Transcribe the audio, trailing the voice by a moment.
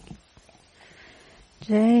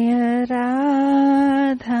Jaya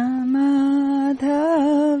Radha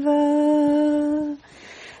Madhava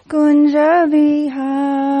Kunja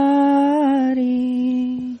Vihari.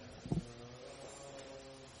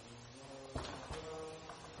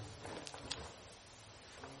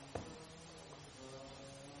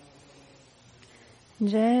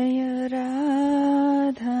 Jaya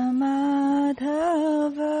Radha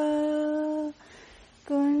Madhava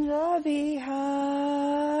Kunja Vihari.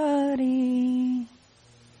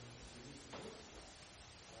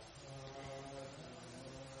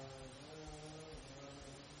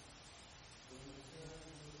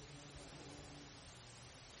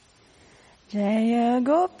 Jaya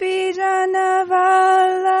Gopi Jana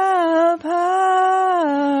Vallabha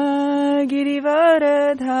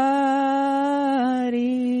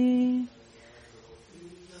Girivaradhari.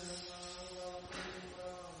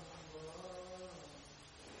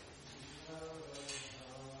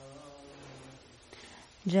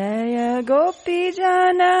 Jaya Gopi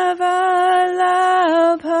Jana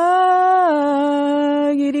Vallabha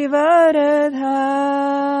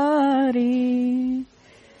Girivaradhari.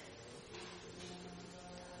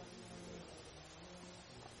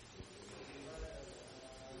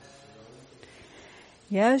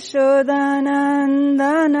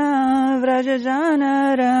 Yashodanandana Vrajajana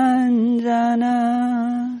Ranjana.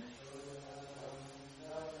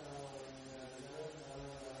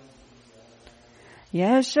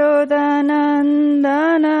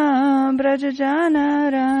 Yashodanandana Vrajajana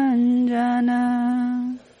Ranjana.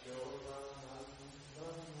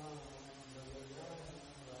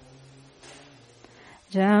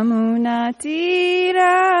 Jamuna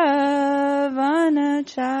Tira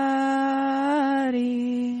Vanachari.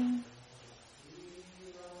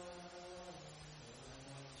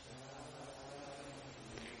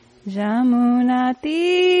 Jamuna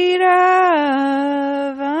Tira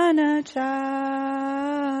Vanachari.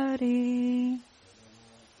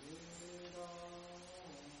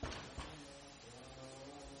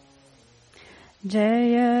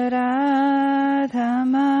 Jaya Radha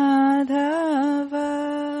Madhava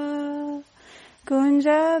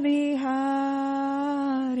Kunja Vihari.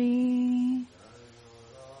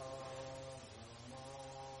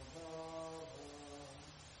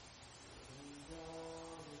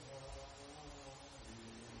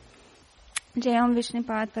 Jayam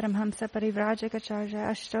Vishnupad Paramhamsa Parivrajacharya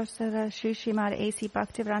Ashtosara Shri Srimad A.C.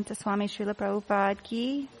 Bhaktivedanta Swami Srila Prabhupada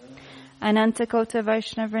Ki, Ananta Kota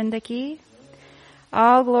Vaishnava Vrinda Ki.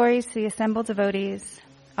 All glories to the assembled devotees.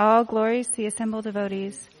 All glories to the assembled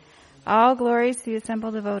devotees. All glories to the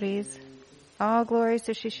assembled devotees. All glories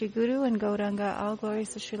to Shri Shri Guru and Gauranga. All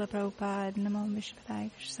glories to Srila Prabhupada. Namo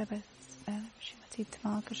Vishpadaya Krishna Srimati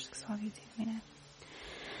Tamal Krishna Swami Tina.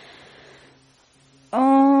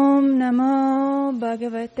 Om Namo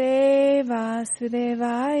Bhagavate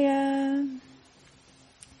Vasudevaya.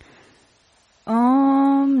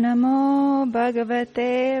 Om Namo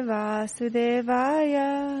Bhagavate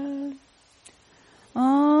Vasudevaya.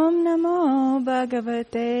 Om Namo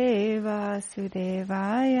Bhagavate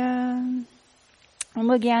Vasudevaya. Om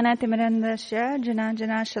Jnana Timirandasya Jana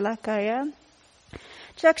Jana Shalakaya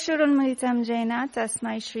Chakshurunmilitam Jena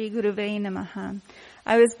Tasmai Shri Guruve Namaha.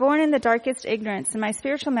 I was born in the darkest ignorance, and my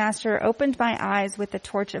spiritual master opened my eyes with the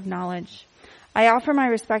torch of knowledge. I offer my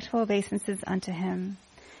respectful obeisances unto him.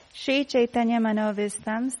 Shri Chaitanya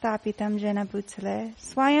Manovistam Stapitam Jena Bhutale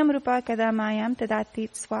Swayam Rupa Kadamayam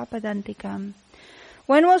Tadatit Swapadantikam.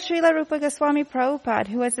 When will Srila Rupa Goswami Prabhupada,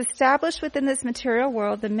 who has established within this material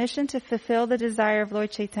world the mission to fulfill the desire of Lord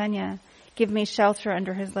Chaitanya, give me shelter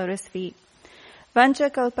under his lotus feet? Vancha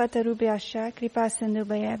kalpatarubhyascha kripa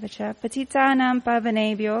sindubhayavacha patitanam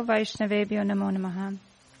pavanebhyo vaishnavebhyo namo namaha.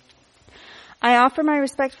 I offer my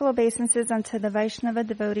respectful obeisances unto the Vaishnava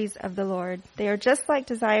devotees of the Lord. They are just like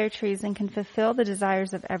desire trees and can fulfill the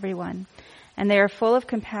desires of everyone, and they are full of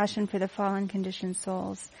compassion for the fallen conditioned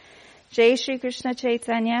souls. Jai Shri Krishna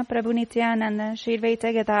Chaitanya Prabhu Nityananda Shri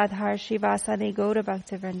Advaita Gadadhar Shri Vasadi Gaura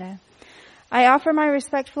Bhaktivinoda. I offer my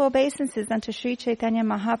respectful obeisances unto Sri Chaitanya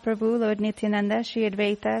Mahaprabhu, Lord Nityananda, Shri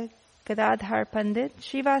Advaita Gadadhar Pandit,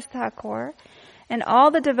 Srivas Thakur, and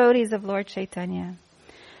all the devotees of Lord Chaitanya.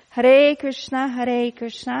 Hare Krishna,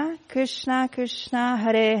 Krishna Krishna,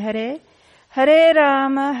 Hare Hare, Hare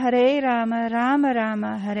Rama, Rama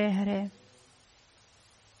Rama, Hare Hare.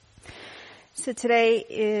 So today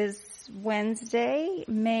is Wednesday,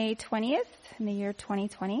 May 20th in the year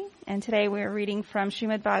 2020. And today we're reading from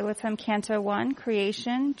Srimad Bhagavatam, Canto 1,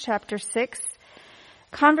 Creation, Chapter 6,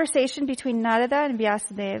 Conversation between Narada and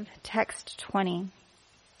Vyasadeva, Text 20.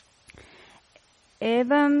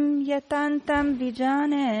 Evam yatantam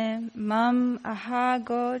vijane mam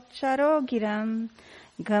ahagocharo giram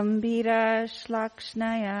gambira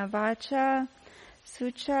shlakshnaya vacha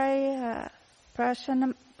suchaya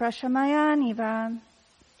prashamayaniva.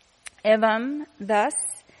 Evam, thus,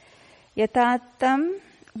 yatatam,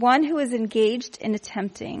 one who is engaged in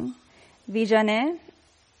attempting, vijane,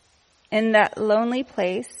 in that lonely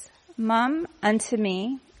place, mam, unto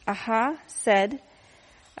me, aha, said,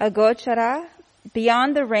 agochara,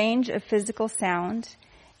 beyond the range of physical sound,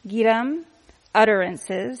 giram,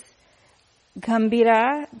 utterances,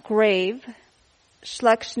 gambira, grave,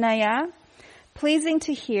 shlakshnaya, pleasing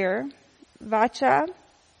to hear, vacha,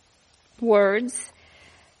 words,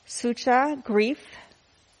 sucha, grief,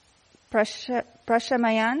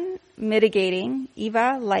 prashamayan, mitigating,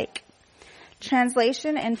 eva, like.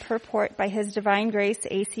 Translation and purport by His Divine Grace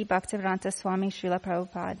A.C. Bhaktivedanta Swami Srila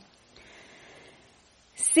Prabhupada.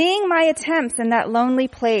 Seeing my attempts in that lonely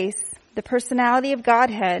place, the personality of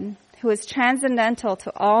Godhead, who is transcendental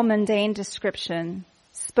to all mundane description,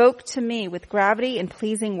 spoke to me with gravity and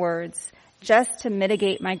pleasing words, just to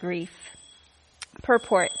mitigate my grief.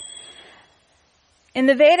 Purport. In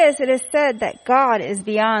the Vedas, it is said that God is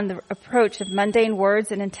beyond the approach of mundane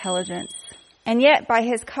words and intelligence. And yet, by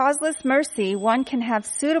His causeless mercy, one can have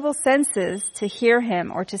suitable senses to hear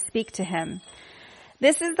Him or to speak to Him.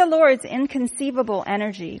 This is the Lord's inconceivable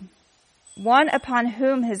energy. One upon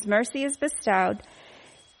whom His mercy is bestowed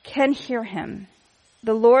can hear Him.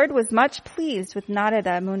 The Lord was much pleased with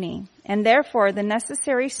Narada Muni, and therefore the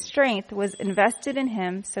necessary strength was invested in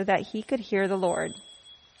him so that he could hear the Lord.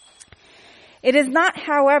 It is not,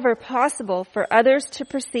 however, possible for others to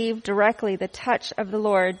perceive directly the touch of the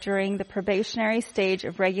Lord during the probationary stage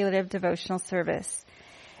of regulative devotional service.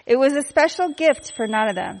 It was a special gift for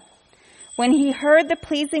Narada. When he heard the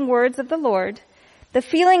pleasing words of the Lord, the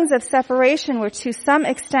feelings of separation were to some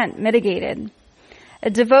extent mitigated. A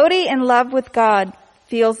devotee in love with God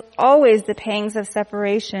feels always the pangs of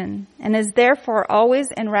separation and is therefore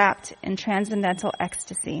always enwrapped in transcendental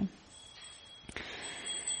ecstasy.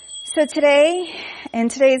 So today, in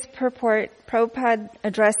today's purport, Prabhupada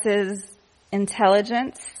addresses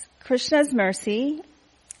intelligence, Krishna's mercy,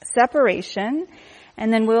 separation,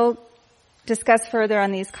 and then we'll discuss further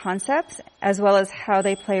on these concepts as well as how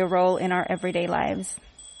they play a role in our everyday lives.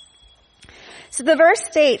 So the verse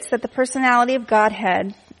states that the personality of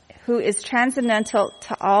Godhead, who is transcendental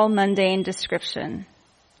to all mundane description.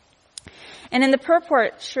 And in the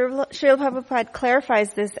purport, Srila Prabhupada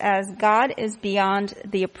clarifies this as God is beyond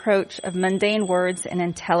the approach of mundane words and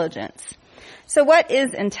intelligence. So what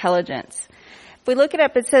is intelligence? If we look it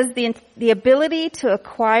up, it says the ability to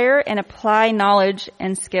acquire and apply knowledge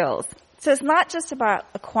and skills. So it's not just about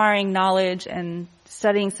acquiring knowledge and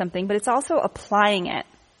studying something, but it's also applying it.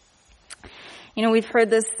 You know, we've heard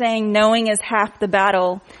this saying, knowing is half the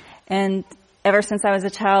battle. And ever since I was a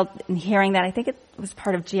child and hearing that, I think it was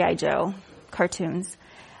part of G.I. Joe cartoons.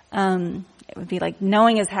 It would be like,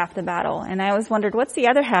 knowing is half the battle. And I always wondered, what's the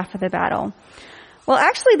other half of the battle? Well,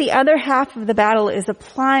 actually, the other half of the battle is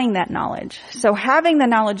applying that knowledge. So having the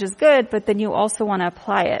knowledge is good, but then you also want to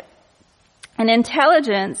apply it. And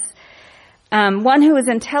intelligence, one who is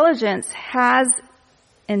intelligent has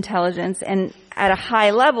intelligence and at a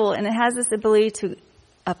high level, and it has this ability to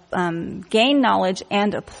gain knowledge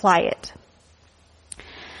and apply it.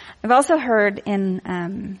 I've also heard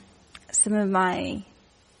in some of my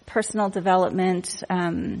personal development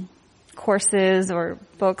courses or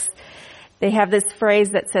books, they have this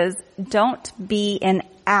phrase that says, don't be an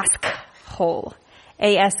ask-hole,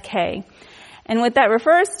 A-S-K. And what that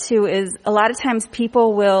refers to is a lot of times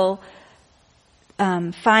people will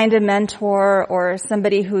find a mentor or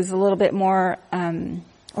somebody who's a little bit more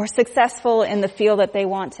or successful in the field that they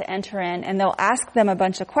want to enter in, and they'll ask them a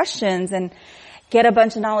bunch of questions and get a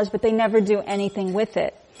bunch of knowledge, but they never do anything with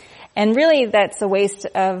it. And really that's a waste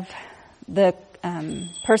of the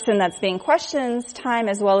person that's being questioned's time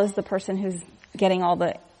as well as the person who's getting all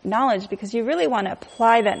the knowledge, because you really want to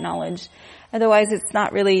apply that knowledge. Otherwise it's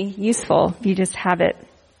not really useful if you just have it.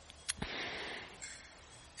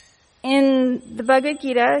 In the Bhagavad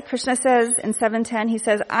Gita, Krishna says in 7:10, he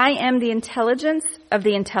says, I am the intelligence of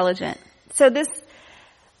the intelligent. So this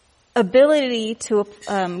ability to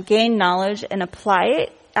gain knowledge and apply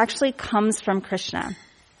it actually comes from Krishna.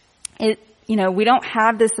 We don't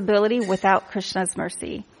have this ability without Krishna's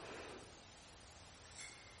mercy.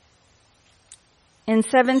 In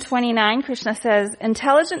 7:29, Krishna says,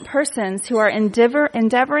 intelligent persons who are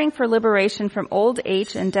endeavoring for liberation from old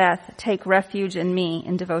age and death take refuge in me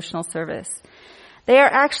in devotional service. They are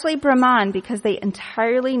actually Brahman because they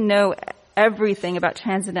entirely know everything about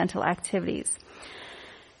transcendental activities.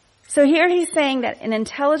 So here he's saying that an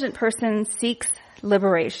intelligent person seeks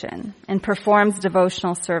liberation and performs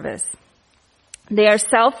devotional service. They are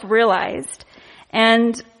self-realized,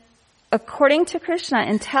 and according to Krishna,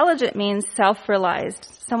 intelligent means self-realized,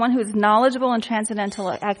 someone who is knowledgeable in transcendental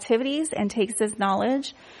activities and takes this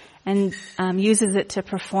knowledge and uses it to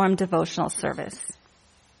perform devotional service.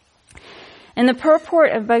 In the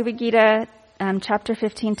purport of Bhagavad Gita, chapter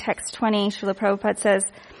 15, text 20, Srila Prabhupada says,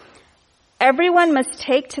 everyone must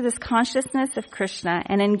take to this consciousness of Krishna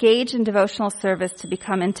and engage in devotional service to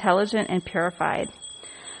become intelligent and purified.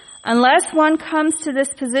 Unless one comes to this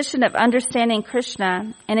position of understanding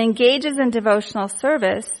Krishna and engages in devotional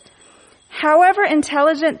service, however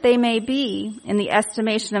intelligent they may be in the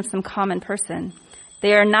estimation of some common person,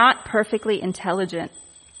 they are not perfectly intelligent.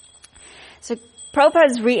 So Prabhupada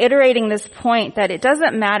is reiterating this point that it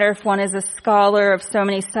doesn't matter if one is a scholar of so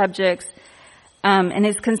many subjects and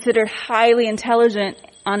is considered highly intelligent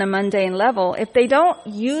on a mundane level. If they don't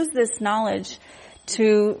use this knowledge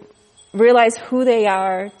to realize who they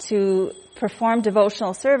are, to perform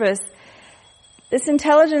devotional service, this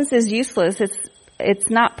intelligence is useless. It's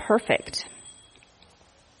not perfect.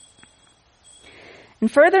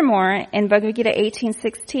 And furthermore, in Bhagavad Gita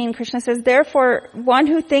 18:16, Krishna says, therefore, one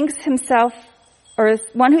who thinks himself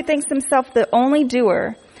the only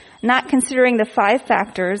doer, not considering the 5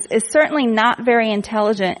 factors, is certainly not very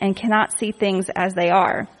intelligent and cannot see things as they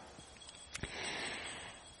are.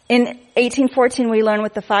 In 1814, we learn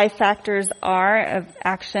what the 5 factors are of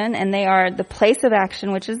action, and they are the place of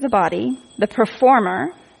action, which is the body, the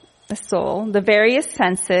performer, the soul, the various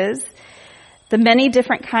senses, the many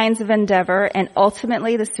different kinds of endeavor, and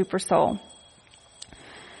ultimately the supersoul.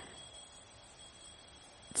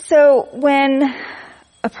 So when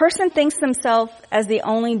a person thinks themselves as the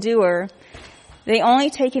only doer, they only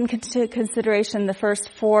take into consideration the first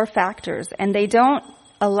 4 factors, and they don't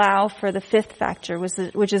allow for the 5th factor,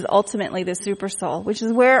 which is ultimately the supersoul, which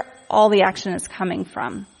is where all the action is coming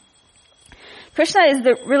from. Krishna is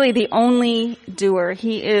really the only doer.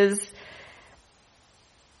 He is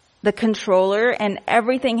the controller, and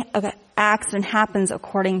everything acts and happens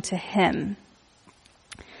according to him.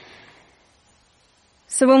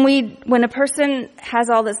 So when a person has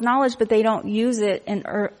all this knowledge, but they don't use it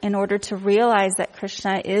in order to realize that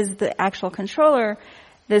Krishna is the actual controller,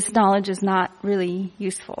 this knowledge is not really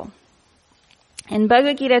useful. In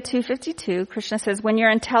Bhagavad Gita 2:52, Krishna says, when your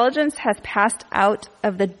intelligence has passed out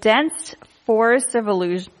of the dense forest of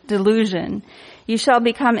delusion, you shall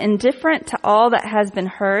become indifferent to all that has been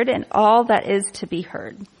heard and all that is to be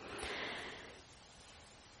heard.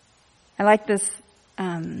 I like this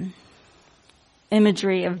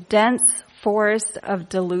imagery of dense forest of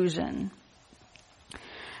delusion.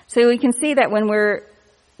 So we can see that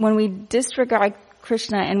when we disregard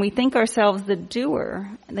Krishna and we think ourselves the doer,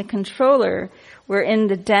 the controller, we're in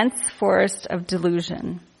the dense forest of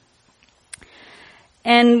delusion.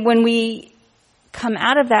 And when we come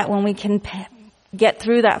out of that, when we can get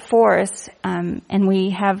through that forest, and we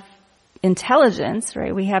have intelligence,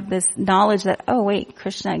 right? We have this knowledge that, oh wait,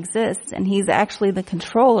 Krishna exists and he's actually the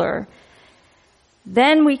controller.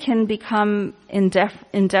 Then we can become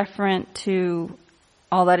indifferent to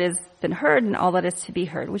all that has been heard and all that is to be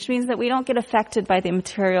heard, which means that we don't get affected by the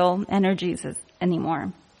material energies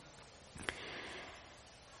anymore.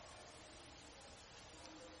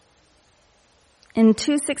 In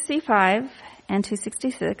 265 and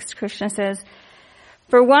 266, Krishna says,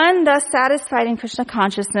 for one thus satisfied in Krishna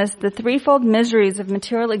consciousness, the threefold miseries of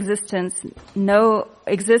material existence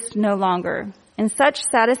exist no longer. In such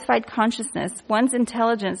satisfied consciousness, one's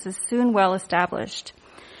intelligence is soon well established.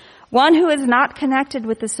 One who is not connected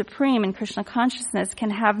with the Supreme in Krishna consciousness can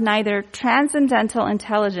have neither transcendental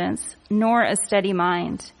intelligence nor a steady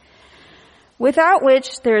mind, without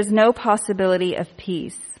which there is no possibility of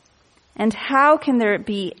peace. And how can there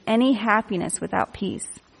be any happiness without peace?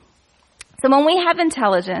 So when we have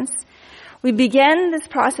intelligence, we begin this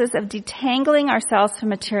process of detangling ourselves from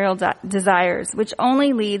material desires, which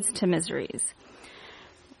only leads to miseries.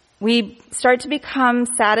 We start to become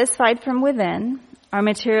satisfied from within. Our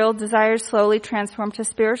material desires slowly transform to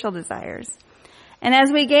spiritual desires. And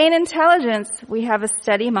as we gain intelligence, we have a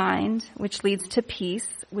steady mind, which leads to peace,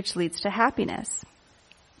 which leads to happiness.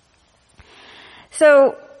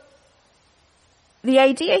 So the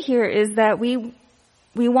idea here is that we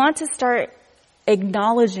want to start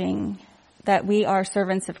acknowledging that we are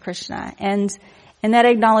servants of Krishna. And in that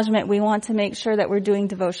acknowledgement, we want to make sure that we're doing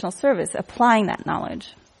devotional service, applying that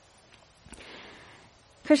knowledge.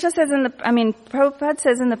 Prabhupada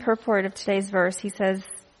says in the purport of today's verse, he says,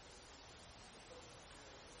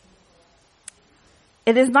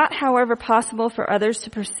 It is not, however, possible for others to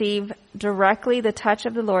perceive directly the touch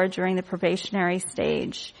of the Lord during the probationary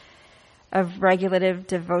stage of regulative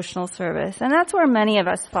devotional service. And that's where many of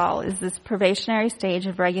us fall, is this probationary stage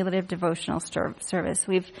of regulative devotional service.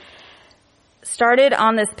 We've started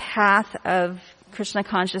on this path of Krishna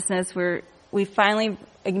consciousness where we finally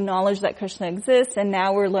acknowledge that Krishna exists, and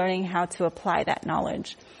now we're learning how to apply that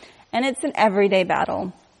knowledge. And it's an everyday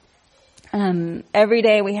battle. Every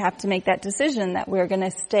day we have to make that decision that we're going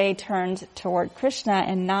to stay turned toward Krishna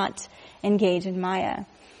and not engage in Maya.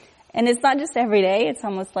 And it's not just every day, it's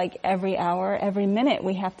almost like every hour, every minute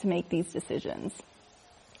we have to make these decisions.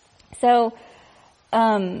 So,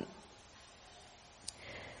 there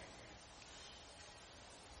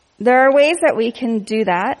are ways that we can do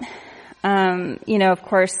that. Of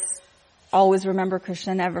course, always remember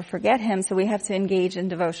Krishna, never forget him, so we have to engage in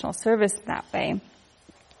devotional service that way.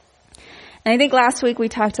 And I think last week we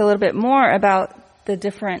talked a little bit more about the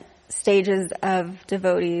different stages of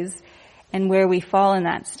devotees and where we fall in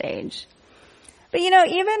that stage. But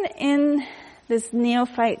even in this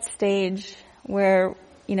neophyte stage where,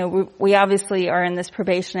 we obviously are in this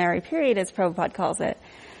probationary period, as Prabhupada calls it,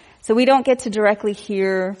 so we don't get to directly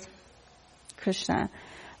hear Krishna.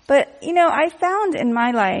 But, I found in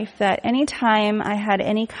my life that any time I had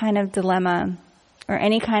any kind of dilemma or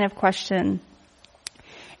any kind of question,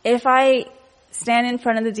 if I stand in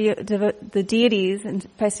front of the deities, and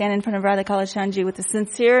if I stand in front of Radha Kalachandji with a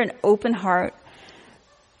sincere and open heart,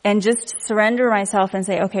 and just surrender myself and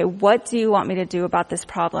say, okay, what do you want me to do about this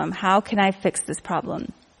problem? How can I fix this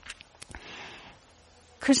problem?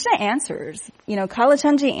 Krishna answers.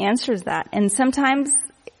 Kalachandji answers that. And sometimes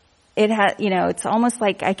it's almost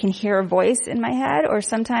like I can hear a voice in my head, or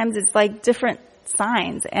sometimes it's like different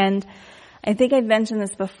signs. And I think I've mentioned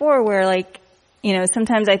this before where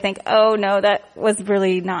sometimes I think, oh no, that was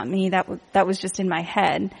really not me. That was just in my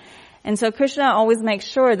head. And so Krishna always makes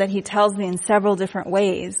sure that he tells me in several different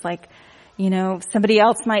ways. Somebody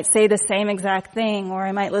else might say the same exact thing, or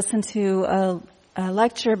I might listen to a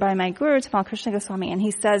lecture by my guru, Tamal Krishna Goswami, and he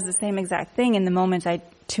says the same exact thing in the moment I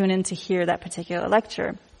tune in to hear that particular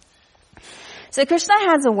lecture. So Krishna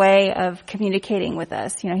has a way of communicating with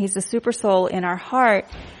us. He's the super soul in our heart.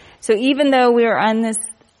 So even though we are on this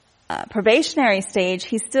probationary stage,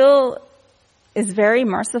 he still is very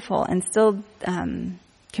merciful and still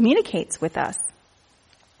communicates with us.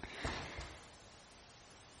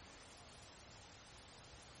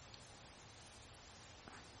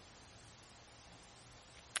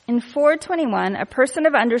 In 4:21, a person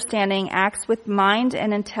of understanding acts with mind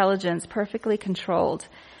and intelligence perfectly controlled,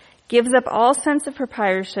 gives up all sense of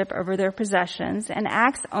proprietorship over their possessions, and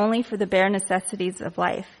acts only for the bare necessities of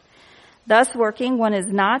life. Thus working, one is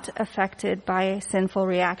not affected by sinful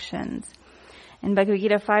reactions. In Bhagavad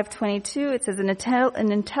Gita 5:22, it says, an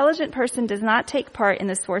intelligent person does not take part in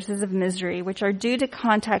the sources of misery, which are due to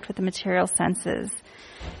contact with the material senses.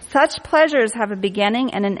 Such pleasures have a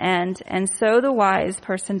beginning and an end, and so the wise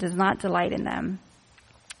person does not delight in them.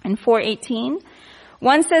 In 4:18,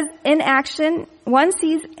 one sees inaction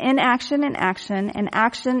in action, and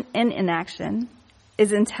action in inaction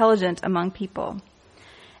is intelligent among people.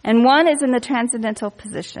 And one is in the transcendental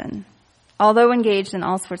position, although engaged in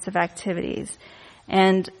all sorts of activities.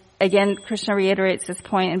 And again, Krishna reiterates this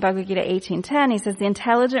point in Bhagavad Gita 18:10. He says, the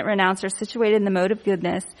intelligent renouncer situated in the mode of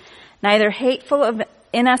goodness, neither hateful of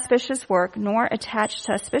inauspicious work nor attached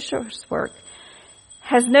to auspicious work,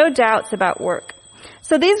 has no doubts about work.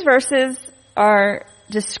 So these verses are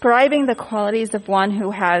describing the qualities of one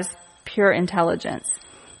who has pure intelligence.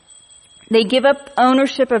 They give up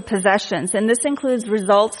ownership of possessions, and this includes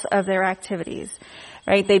results of their activities,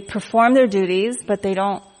 right? They perform their duties, but they're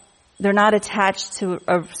not attached to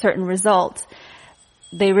a certain result.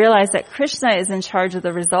 They realize that Krishna is in charge of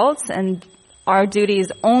the results, and our duty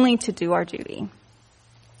is only to do our duty.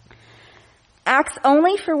 Acts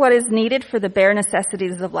only for what is needed for the bare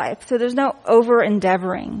necessities of life. So there's no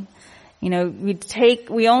over-endeavoring.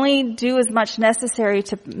 We only do as much necessary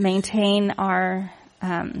to maintain our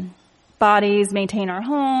bodies, maintain our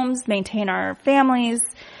homes, maintain our families.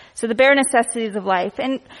 So the bare necessities of life.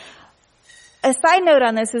 And a side note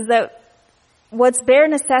on this is that what's bare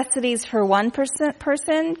necessities for one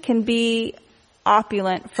person can be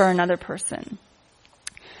opulent for another person.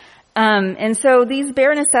 And so these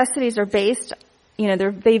bare necessities are based,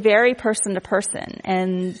 they vary person to person.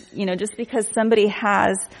 And, just because somebody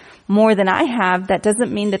has more than I have, that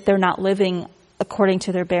doesn't mean that they're not living according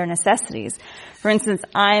to their bare necessities. For instance,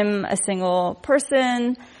 I'm a single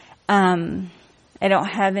person. I don't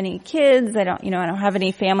have any kids. I don't have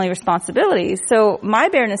any family responsibilities. So my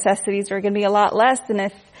bare necessities are going to be a lot less than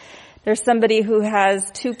if there's somebody who has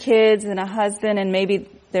 2 kids and a husband and maybe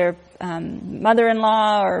their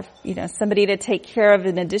mother-in-law or, somebody to take care of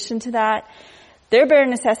in addition to that. Their bare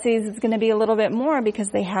necessities is going to be a little bit more because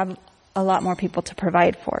they have a lot more people to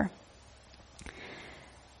provide for.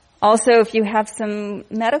 Also, if you have some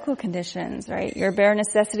medical conditions, right, your bare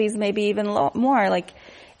necessities may be even more. Like,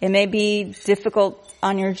 it may be difficult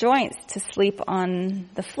on your joints to sleep on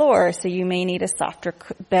the floor, so you may need a softer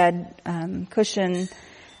bed cushion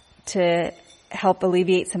to help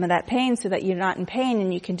alleviate some of that pain so that you're not in pain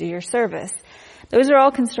and you can do your service. Those are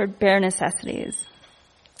all considered bare necessities.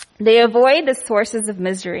 They avoid the sources of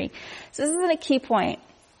misery. So this is a key point.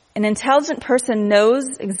 An intelligent person knows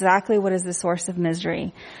exactly what is the source of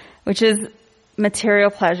misery, which is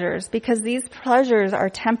material pleasures, because these pleasures are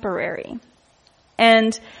temporary.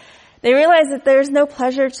 And they realize that there's no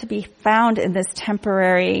pleasure to be found in this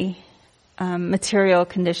temporary material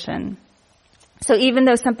condition. So even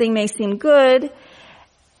though something may seem good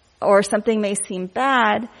or something may seem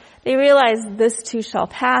bad, they realize this too shall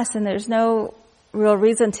pass, and there's no real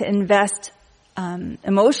reason to invest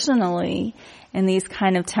emotionally in these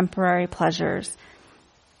kind of temporary pleasures.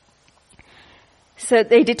 So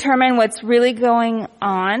they determine what's really going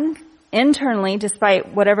on internally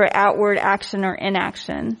despite whatever outward action or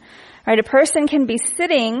inaction. Right? A person can be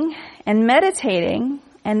sitting and meditating,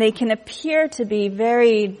 and they can appear to be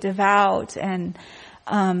very devout and,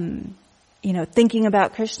 thinking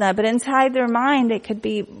about Krishna, but inside their mind it could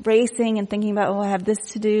be racing and thinking about, I have this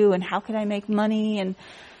to do, and how can I make money, and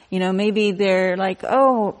maybe they're like,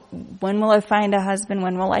 when will I find a husband?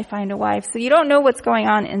 When will I find a wife? So you don't know what's going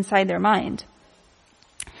on inside their mind.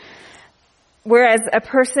 Whereas a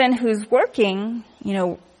person who's working,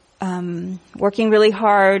 working really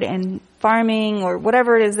hard and farming or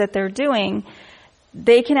whatever it is that they're doing,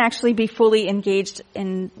 they can actually be fully engaged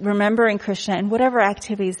in remembering Krishna and whatever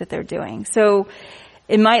activities that they're doing. So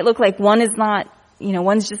it might look like one is not,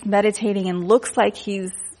 one's just meditating and looks like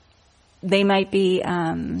they might be,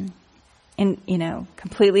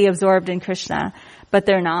 completely absorbed in Krishna, but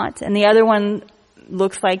they're not. And the other one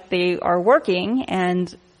looks like they are working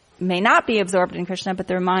and may not be absorbed in Krishna, but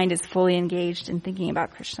their mind is fully engaged in thinking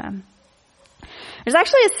about Krishna. There's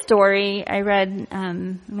actually a story I read.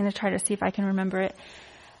 I'm going to try to see if I can remember it.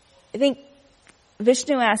 I think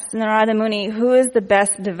Vishnu asked Narada Muni, who is the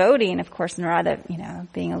best devotee? And of course, Narada,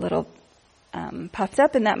 being a little puffed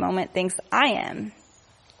up in that moment, thinks, I am.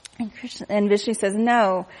 And Vishnu says,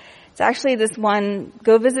 no, it's actually this one,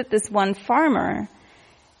 go visit this one farmer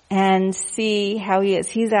and see how he is.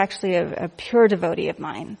 He's actually a pure devotee of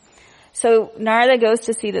mine. So Narada goes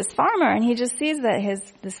to see this farmer, and he just sees that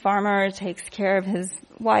this farmer takes care of his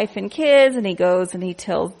wife and kids, and he goes and he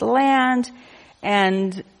tills the land,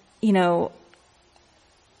 and,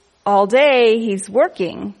 all day he's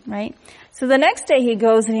working, right? So the next day he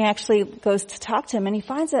goes and he actually goes to talk to him, and he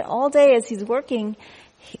finds that all day as he's working,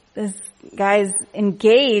 this guy's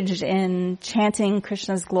engaged in chanting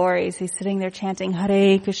Krishna's glories. He's sitting there chanting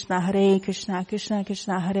Hare Krishna, Krishna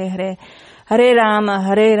Krishna, Hare Hare, Hare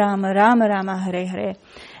Rama, Rama Rama, Hare Hare.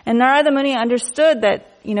 And Narada Muni understood that,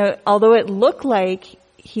 although it looked like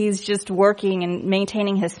he's just working and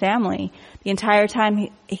maintaining his family, the entire time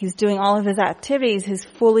he's doing all of his activities, he's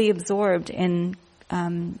fully absorbed in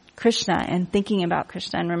Krishna and thinking about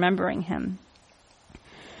Krishna and remembering him.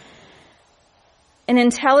 An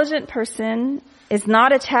intelligent person is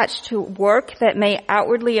not attached to work that may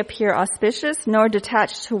outwardly appear auspicious, nor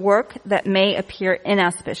detached to work that may appear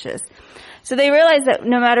inauspicious. So they realize that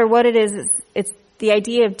no matter what it is, it's the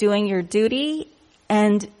idea of doing your duty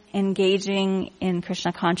and engaging in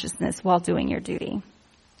Krishna consciousness while doing your duty.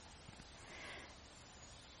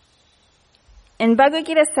 In Bhagavad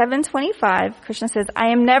Gita 7:25, Krishna says,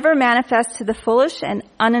 I am never manifest to the foolish and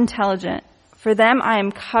unintelligent. For them I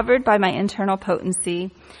am covered by my internal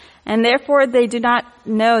potency, and therefore they do not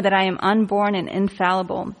know that I am unborn and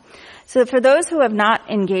infallible. So for those who have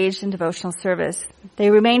not engaged in devotional service,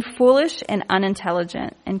 they remain foolish and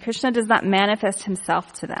unintelligent, and Krishna does not manifest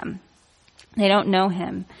himself to them. They don't know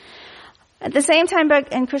him. At the same time,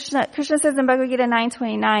 and Krishna says in Bhagavad Gita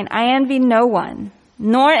 9:29, I envy no one,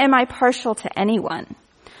 nor am I partial to anyone.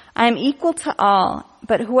 I am equal to all,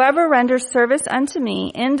 but whoever renders service unto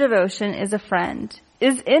me in devotion is a friend,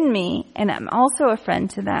 is in me, and I'm also a friend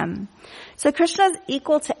to them. So Krishna is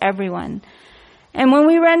equal to everyone. And when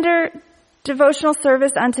we render devotional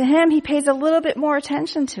service unto him, he pays a little bit more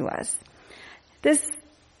attention to us. This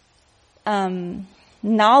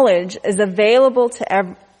knowledge is available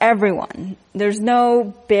to everyone. There's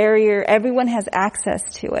no barrier. Everyone has access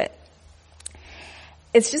to it.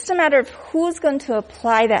 It's just a matter of who's going to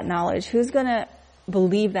apply that knowledge, who's going to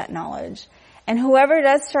believe that knowledge. And whoever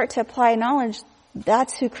does start to apply knowledge,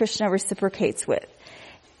 that's who Krishna reciprocates with.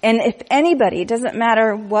 And if anybody, it doesn't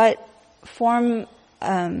matter what form,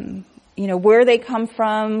 where they come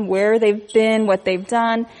from, where they've been, what they've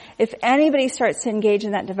done, if anybody starts to engage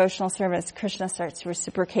in that devotional service, Krishna starts to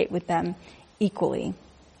reciprocate with them equally.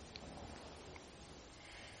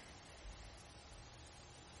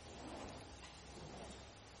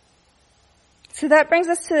 So that brings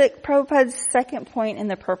us to Prabhupada's second point in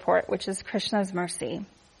the purport, which is Krishna's mercy.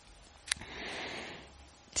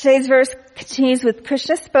 Today's verse continues with,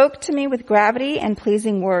 Krishna spoke to me with gravity and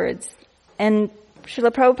pleasing words. And Srila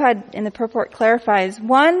Prabhupada in the purport clarifies,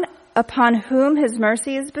 one upon whom his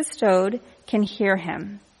mercy is bestowed can hear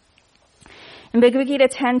him. In Bhagavad Gita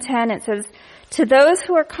 10:10 it says, to those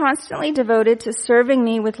who are constantly devoted to serving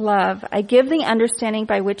me with love, I give the understanding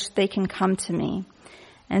by which they can come to me.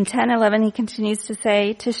 And 10:11 he continues to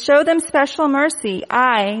say, to show them special mercy,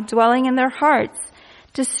 I, dwelling in their hearts,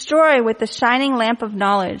 destroy with the shining lamp of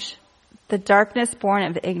knowledge the darkness born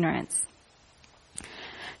of ignorance.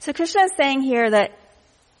 So Krishna is saying here that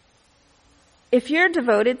if you're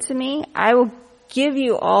devoted to me, I will give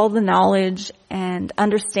you all the knowledge and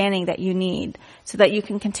understanding that you need so that you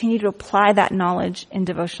can continue to apply that knowledge in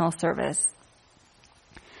devotional service.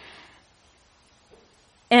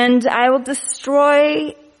 And I will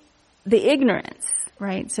destroy the ignorance,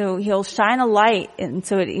 right? So he'll shine a light, and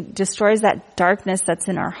so it destroys that darkness that's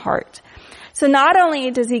in our heart. So not only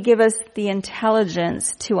does he give us the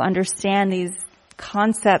intelligence to understand these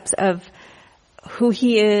concepts of who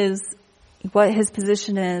he is, what his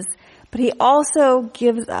position is, but he also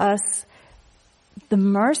gives us the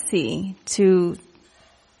mercy to,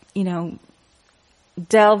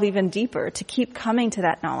 delve even deeper, to keep coming to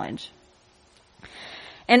that knowledge.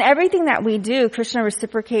 And everything that we do, Krishna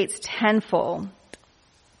reciprocates tenfold.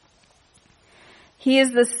 He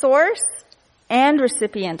is the source and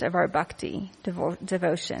recipient of our bhakti,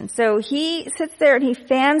 devotion. So he sits there and he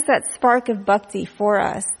fans that spark of bhakti for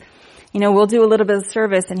us. We'll do a little bit of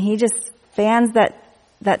service and he just fans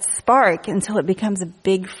that spark until it becomes a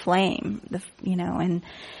big flame, and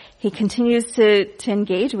he continues to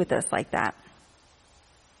engage with us like that.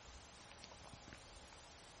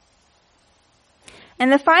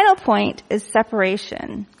 And the final point is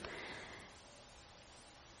separation.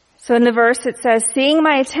 So in the verse it says, seeing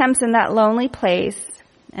my attempts in that lonely place,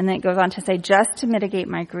 and then it goes on to say, just to mitigate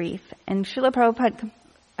my grief. And Srila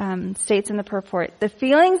Prabhupada states in the purport, the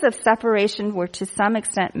feelings of separation were to some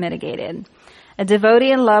extent mitigated. A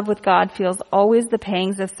devotee in love with God feels always the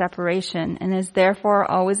pangs of separation and is therefore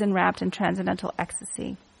always enwrapped in transcendental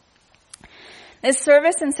ecstasy. This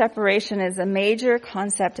service and separation is a major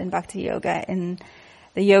concept in Bhakti Yoga, in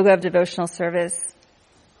the yoga of devotional service.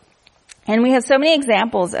 And we have so many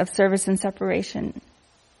examples of service and separation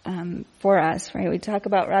for us, right? We talk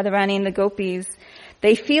about Radharani and the gopis.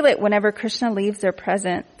 They feel it whenever Krishna leaves their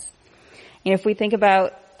presence. If we think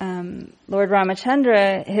about Lord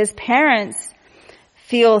Ramachandra, his parents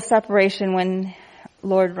feel separation when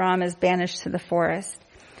Lord Ram is banished to the forest.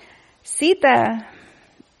 Sita,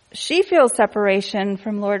 she feels separation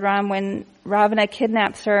from Lord Ram when Ravana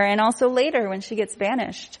kidnaps her, and also later when she gets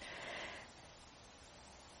banished.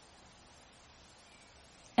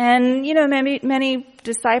 And, many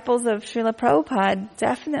disciples of Srila Prabhupada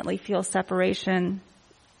definitely feel separation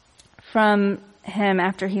from him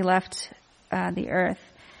after he left the earth.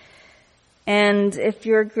 And if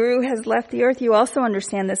your guru has left the earth, you also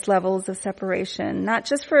understand this levels of separation, not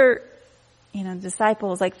just for,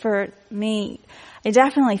 disciples. Like for me, I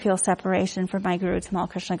definitely feel separation from my guru, Tamal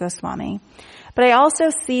Krishna Goswami. But I also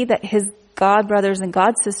see that his god brothers and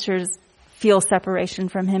god sisters feel separation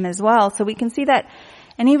from him as well. So we can see that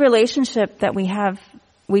any relationship that we have,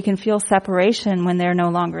 we can feel separation when they're no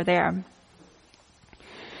longer there.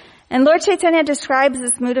 And Lord Chaitanya describes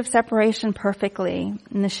this mood of separation perfectly.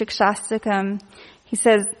 In the Shikshastakam, he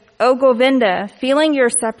says, O Govinda, feeling your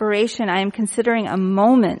separation, I am considering a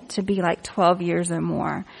moment to be like 12 years or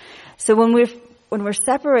more. So when we're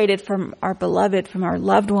separated from our beloved, from our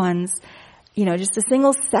loved ones, just a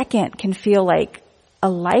single second can feel like a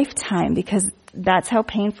lifetime, because that's how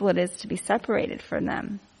painful it is to be separated from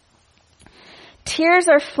them. Tears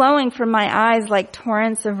are flowing from my eyes like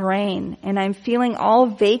torrents of rain, and I'm feeling all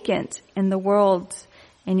vacant in the world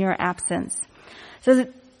in your absence. So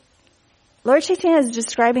Lord Chaitanya is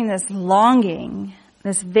describing this longing,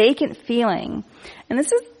 this vacant feeling. And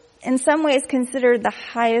this is in some ways considered the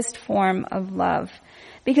highest form of love.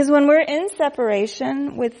 Because when we're in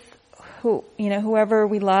separation with whoever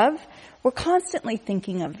we love, we're constantly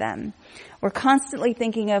thinking of them. We're constantly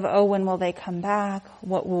thinking of, oh, when will they come back?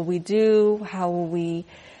 What will we do? How will we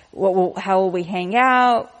hang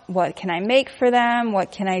out? What can I make for them?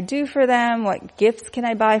 What can I do for them? What gifts can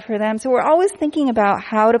I buy for them? So we're always thinking about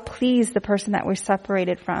how to please the person that we're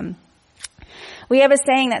separated from. We have a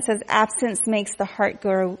saying that says, absence makes the heart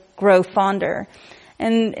grow fonder.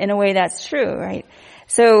 And in a way that's true, right?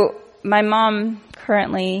 So my mom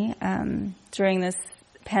currently, during this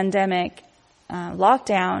pandemic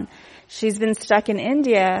lockdown, she's been stuck in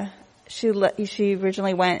India. She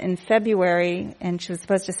originally went in February, and she was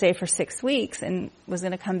supposed to stay for 6 weeks and was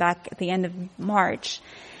going to come back at the end of March.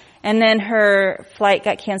 And then her flight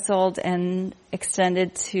got canceled and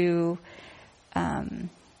extended to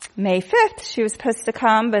May 5th. She was supposed to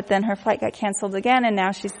come, but then her flight got canceled again, and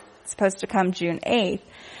now she's supposed to come June 8th.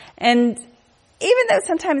 And even though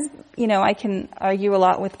sometimes, I can argue a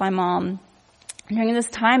lot with my mom during this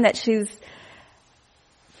time that she's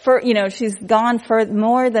gone for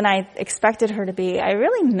more than I expected her to be, I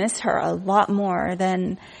really miss her a lot more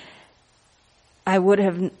than I would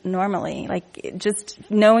have normally. Like, just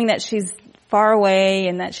knowing that she's far away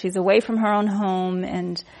and that she's away from her own home,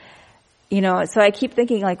 and so I keep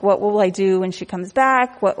thinking, like, what will I do when she comes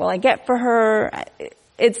back? What will I get for her?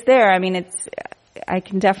 It's there. I mean, I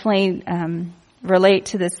can definitely relate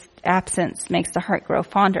to this absence makes the heart grow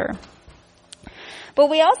fonder. But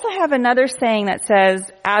we also have another saying that says,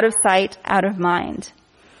 out of sight, out of mind.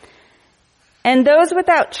 And those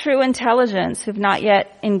without true intelligence who've not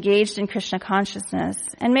yet engaged in Krishna consciousness,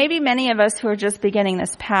 and maybe many of us who are just beginning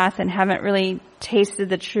this path and haven't really tasted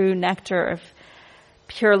the true nectar of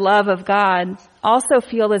pure love of God, also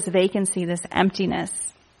feel this vacancy, this emptiness.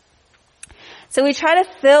 So we try to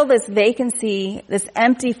fill this vacancy, this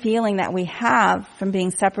empty feeling that we have from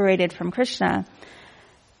being separated from Krishna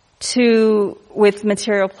with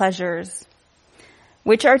material pleasures,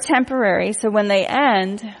 which are temporary. So when they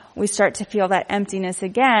end, we start to feel that emptiness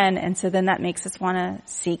again. And so then that makes us want to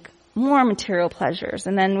seek more material pleasures.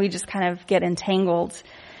 And then we just kind of get entangled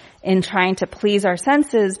in trying to please our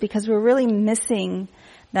senses because we're really missing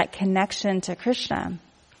that connection to Krishna.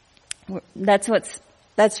 That's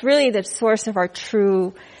really the source of our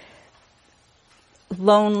true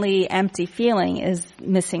lonely, empty feeling, is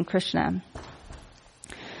missing Krishna.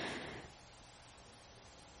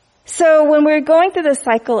 So when we're going through the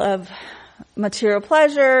cycle of material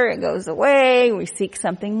pleasure, it goes away, we seek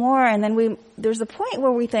something more, and then there's a point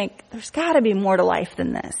where we think, there's gotta be more to life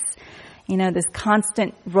than this. This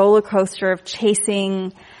constant roller coaster of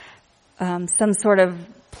chasing some sort of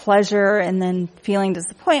pleasure and then feeling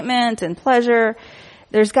disappointment and pleasure.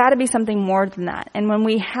 There's gotta be something more than that. And when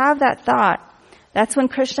we have that thought, that's when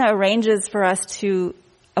Krishna arranges for us to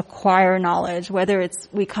acquire knowledge, whether it's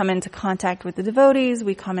we come into contact with the devotees,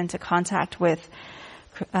 we come into contact with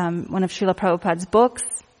one of Srila Prabhupada's books.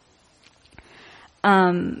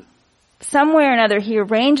 Somewhere or another, he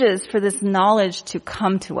arranges for this knowledge to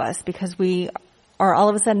come to us because we are all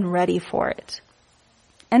of a sudden ready for it.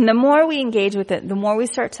 And the more we engage with it, the more we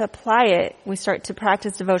start to apply it, we start to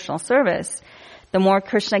practice devotional service, the more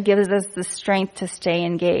Krishna gives us the strength to stay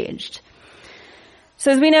engaged.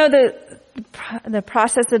 So as we know, the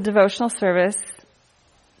process of devotional service,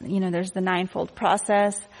 there's the ninefold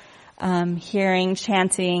process, hearing,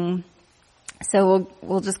 chanting. So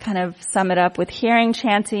we'll just kind of sum it up with hearing,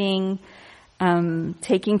 chanting,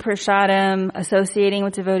 taking prasadam, associating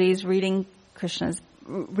with devotees, reading Srila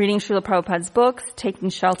Prabhupada's books, taking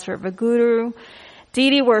shelter of a guru,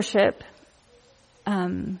 deity worship,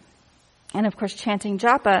 and of course chanting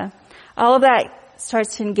japa. All of that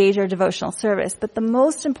starts to engage our devotional service. But the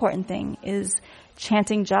most important thing is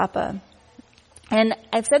chanting japa. And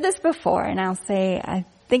I've said this before, and I'll say I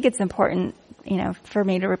think it's important, for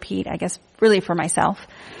me to repeat, I guess really for myself,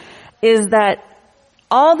 is that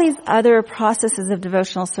all these other processes of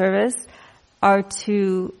devotional service are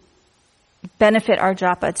to benefit our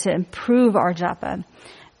japa, to improve our japa.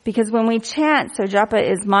 Because when we chant, so japa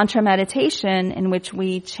is mantra meditation in which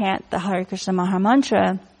we chant the Hare Krishna Maha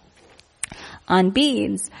Mantra on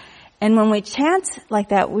beads. And when we chant like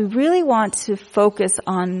that, we really want to focus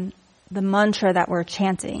on the mantra that we're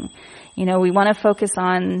chanting. We want to focus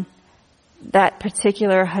on that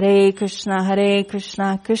particular Hare Krishna,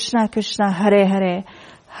 Krishna Krishna, Hare Hare,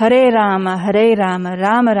 Hare Rama,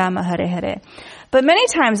 Rama Rama, Hare Hare. But many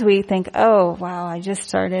times we think, oh, wow, I just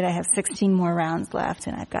started, I have 16 more rounds left,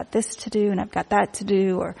 and I've got this to do, and I've got that to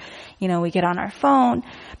do, or, we get on our phone.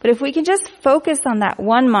 But if we can just focus on that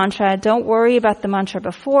one mantra, don't worry about the mantra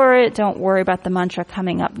before it, don't worry about the mantra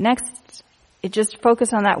coming up next, just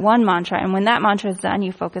focus on that one mantra, and when that mantra is done,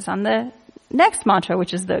 you focus on the next mantra,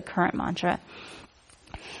 which is the current mantra.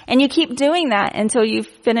 And you keep doing that until you've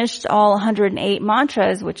finished all 108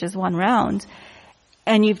 mantras, which is one round,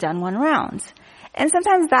 and you've done one round. And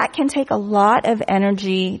sometimes that can take a lot of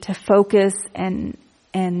energy to focus and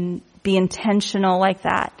be intentional like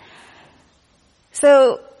that.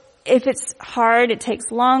 So if it's hard, it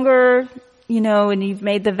takes longer, and you've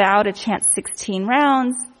made the vow to chant 16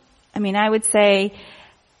 rounds, I would say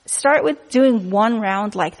start with doing one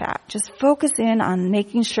round like that. Just focus in on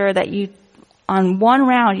making sure that on one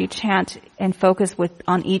round you chant and focus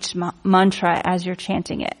on each mantra as you're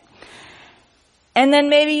chanting it. And then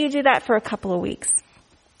maybe you do that for a couple of weeks.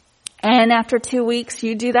 And after 2 weeks,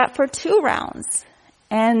 you do that for 2 rounds.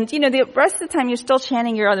 And, the rest of the time you're still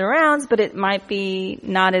chanting your other rounds, but it might be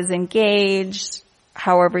not as engaged.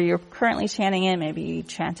 However you're currently chanting it, maybe you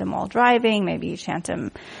chant them while driving, maybe you chant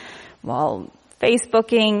them while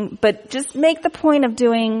Facebooking, but just make the point of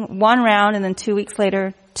doing 1 round and then 2 weeks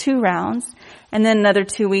later, 2 rounds, and then another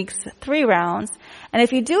 2 weeks, 3 rounds. And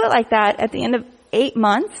if you do it like that, at the end of 8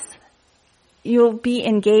 months, you'll be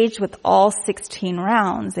engaged with all 16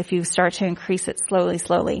 rounds if you start to increase it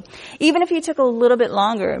slowly. Even if you took a little bit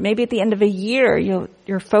longer, maybe at the end of a year,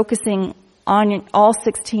 you're focusing on all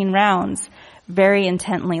 16 rounds very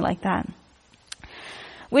intently like that.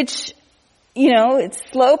 Which, it's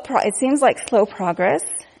it seems like slow progress.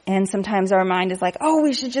 And sometimes our mind is like, oh,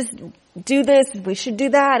 we should just do this, we should do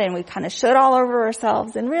that, and we kind of should all over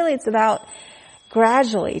ourselves. And really it's about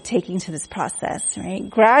gradually taking to this process, right?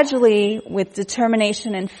 Gradually, with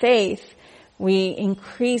determination and faith, we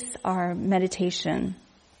increase our meditation.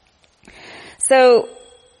 So,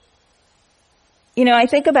 I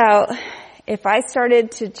think about if I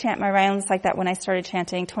started to chant my rounds like that when I started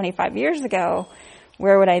chanting 25 years ago,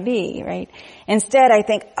 where would I be, right? Instead, I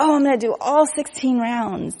think, I'm going to do all 16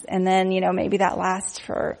 rounds. And then, maybe that lasts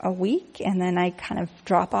for a week and then I kind of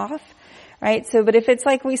drop off. Right? So, but if it's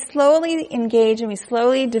like we slowly engage and we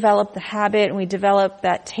slowly develop the habit and we develop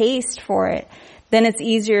that taste for it, then it's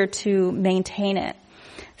easier to maintain it.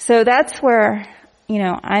 So that's where,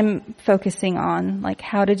 I'm focusing on, like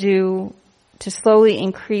how to slowly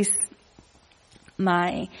increase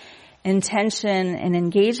my intention and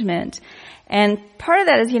engagement. And part of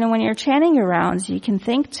that is, when you're chanting your rounds, you can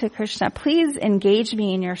think to Krishna, please engage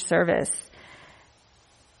me in your service.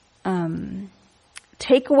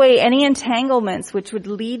 Take away any entanglements which would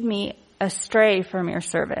lead me astray from your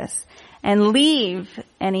service, and leave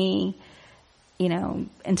any,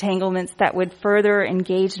 entanglements that would further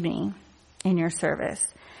engage me in your service.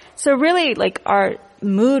 So really, like, our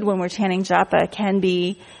mood when we're chanting japa can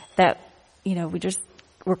be that,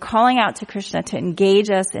 we're calling out to Krishna to engage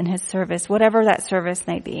us in his service, whatever that service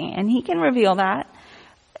may be. And he can reveal that,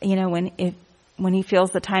 when he feels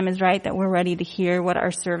the time is right, that we're ready to hear what our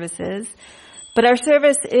service is. But our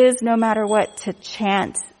service is, no matter what, to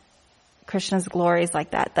chant Krishna's glories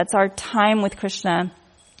like that. That's our time with Krishna.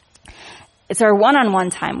 It's our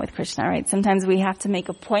one-on-one time with Krishna, right? Sometimes we have to make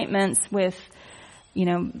appointments with,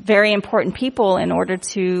 very important people in order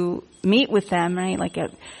to meet with them, right? Like,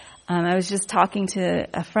 I was just talking to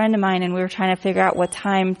a friend of mine and we were trying to figure out what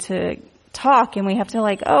time to talk, and we have to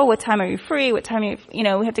what time are you free? What time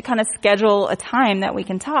we have to kind of schedule a time that we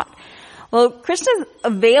can talk. Well, Krishna's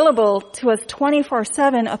available to us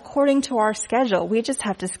 24/7 according to our schedule. We just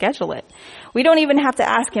have to schedule it. We don't even have to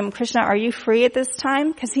ask him, Krishna, are you free at this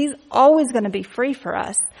time? Because he's always going to be free for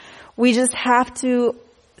us. We just have to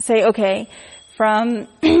say, okay, from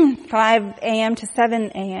 5 a.m. to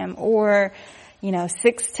 7 a.m. or,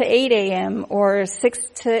 6 to 8 a.m. or 6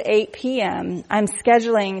 to 8 p.m. I'm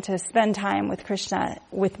scheduling to spend time with Krishna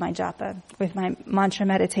with my japa, with my mantra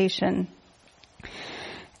meditation.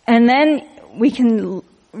 And then we can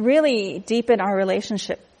really deepen our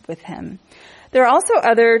relationship with him. There are also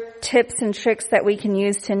other tips and tricks that we can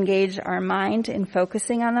use to engage our mind in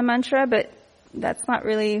focusing on the mantra, but that's not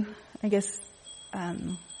really, I guess,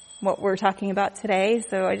 what we're talking about today.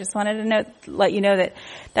 So I just wanted to let you know that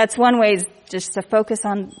that's one way, is just to focus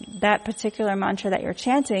on that particular mantra that you're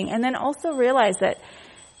chanting. And then also realize that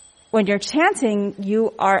when you're chanting,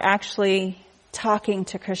 you are actually talking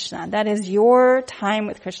to Krishna. That is your time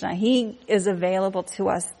with Krishna. He is available to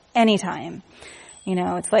us anytime.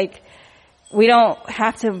 It's like we don't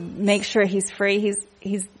have to make sure he's free.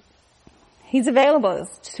 He's available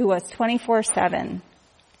to us 24/7.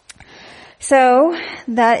 So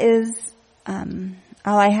that is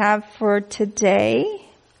all I have for today.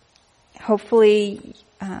 Hopefully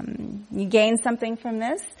you gain something from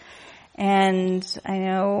this. And I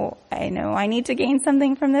know I need to gain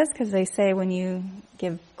something from this, because they say when you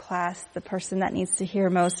give class, the person that needs to hear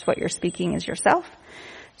most what you're speaking is yourself.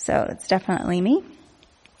 So it's definitely me.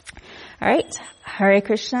 All right. Hare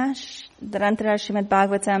Krishna. Dharantara Srimad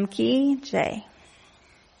Bhagavatam ki jai.